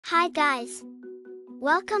Hi guys!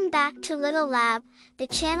 Welcome back to Little Lab, the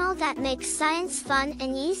channel that makes science fun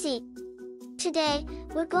and easy. Today,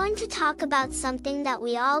 we're going to talk about something that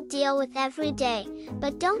we all deal with every day,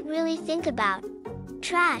 but don't really think about.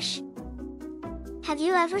 Trash. Have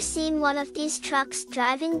you ever seen one of these trucks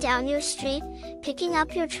driving down your street, picking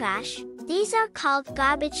up your trash? These are called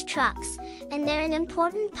garbage trucks, and they're an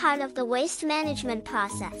important part of the waste management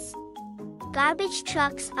process. Garbage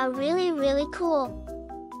trucks are really cool.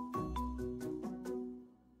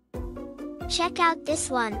 Check out this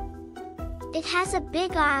one. It has a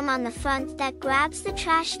big arm on the front that grabs the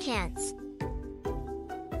trash cans.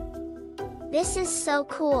 This is so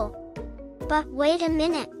cool. But wait a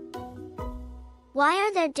minute. Why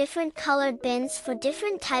are there different colored bins for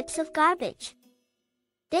different types of garbage?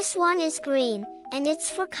 This one is green, and it's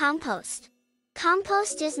for compost.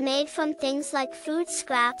 Compost is made from things like food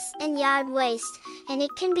scraps and yard waste, and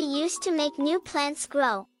it can be used to make new plants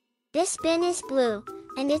grow. This bin is blue,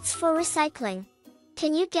 and it's for recycling.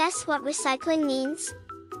 Can you guess what recycling means?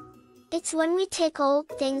 It's when we take old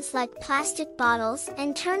things like plastic bottles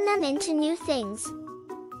and turn them into new things,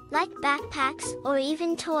 like backpacks or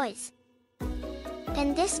even toys.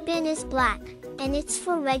 And this bin is black, and it's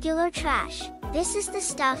for regular trash. This is the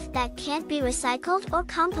stuff that can't be recycled or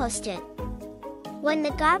composted. When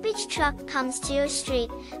the garbage truck comes to your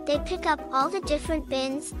street, they pick up all the different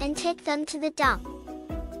bins and take them to the dump.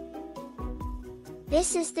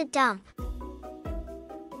 This is the dump.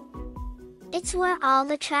 It's where all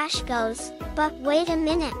the trash goes, but wait a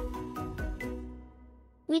minute.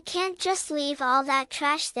 We can't just leave all that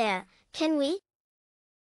trash there, can we?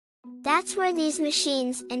 That's where these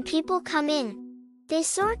machines and people come in. They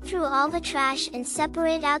sort through all the trash and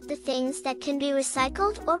separate out the things that can be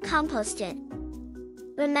recycled or composted.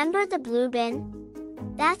 Remember the blue bin?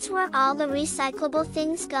 That's where all the recyclable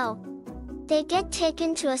things go. They get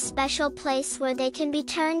taken to a special place where they can be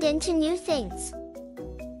turned into new things.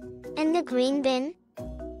 And the green bin?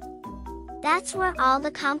 That's where all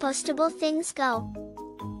the compostable things go.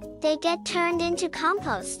 They get turned into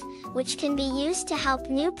compost, which can be used to help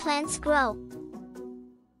new plants grow.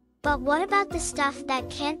 But what about the stuff that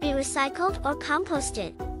can't be recycled or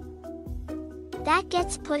composted? That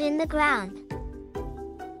gets put in the ground.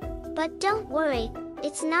 But don't worry,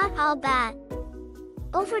 it's not all bad.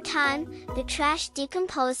 Over time, the trash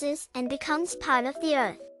decomposes and becomes part of the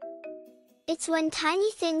earth. It's when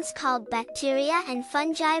tiny things called bacteria and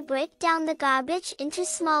fungi break down the garbage into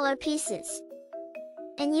smaller pieces.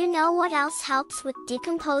 And you know what else helps with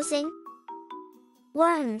decomposing?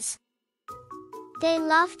 Worms. They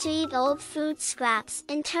love to eat old food scraps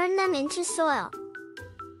and turn them into soil.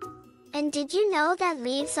 And did you know that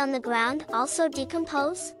leaves on the ground also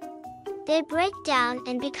decompose? They break down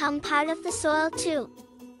and become part of the soil too.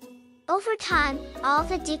 Over time, all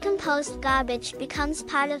the decomposed garbage becomes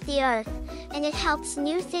part of the earth, and it helps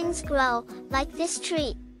new things grow, like this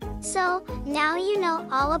tree. So, now you know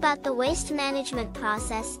all about the waste management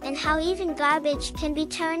process and how even garbage can be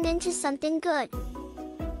turned into something good.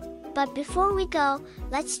 But before we go,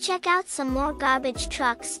 let's check out some more garbage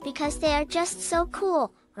trucks because they are just so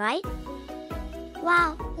cool, right?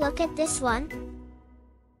 Wow, look at this one.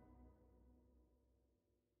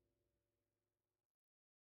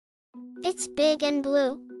 It's big and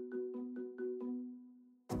blue.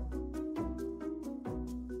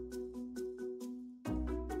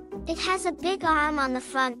 It has a big arm on the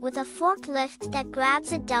front with a forklift that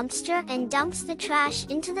grabs a dumpster and dumps the trash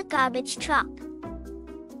into the garbage truck.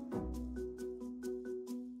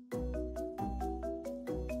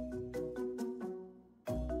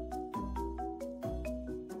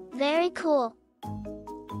 Very cool.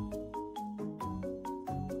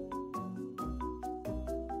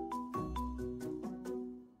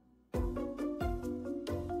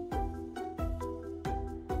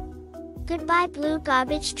 Goodbye, blue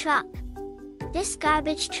garbage truck. This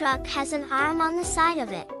garbage truck has an arm on the side of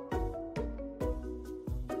it.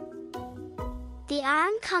 The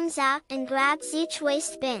arm comes out and grabs each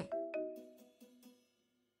waste bin.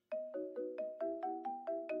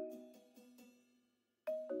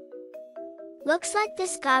 Looks like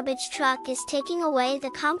this garbage truck is taking away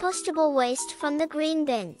the compostable waste from the green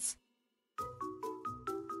bins.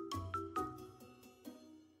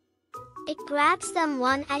 It grabs them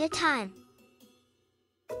one at a time.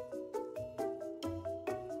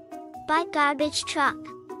 By garbage truck.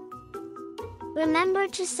 Remember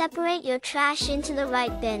to separate your trash into the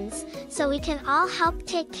right bins, so we can all help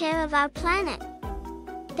take care of our planet.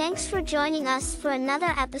 Thanks for joining us for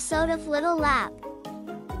another episode of Little Lab.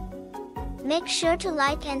 Make sure to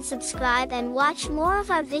like and subscribe and watch more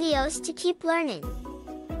of our videos to keep learning.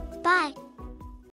 Bye!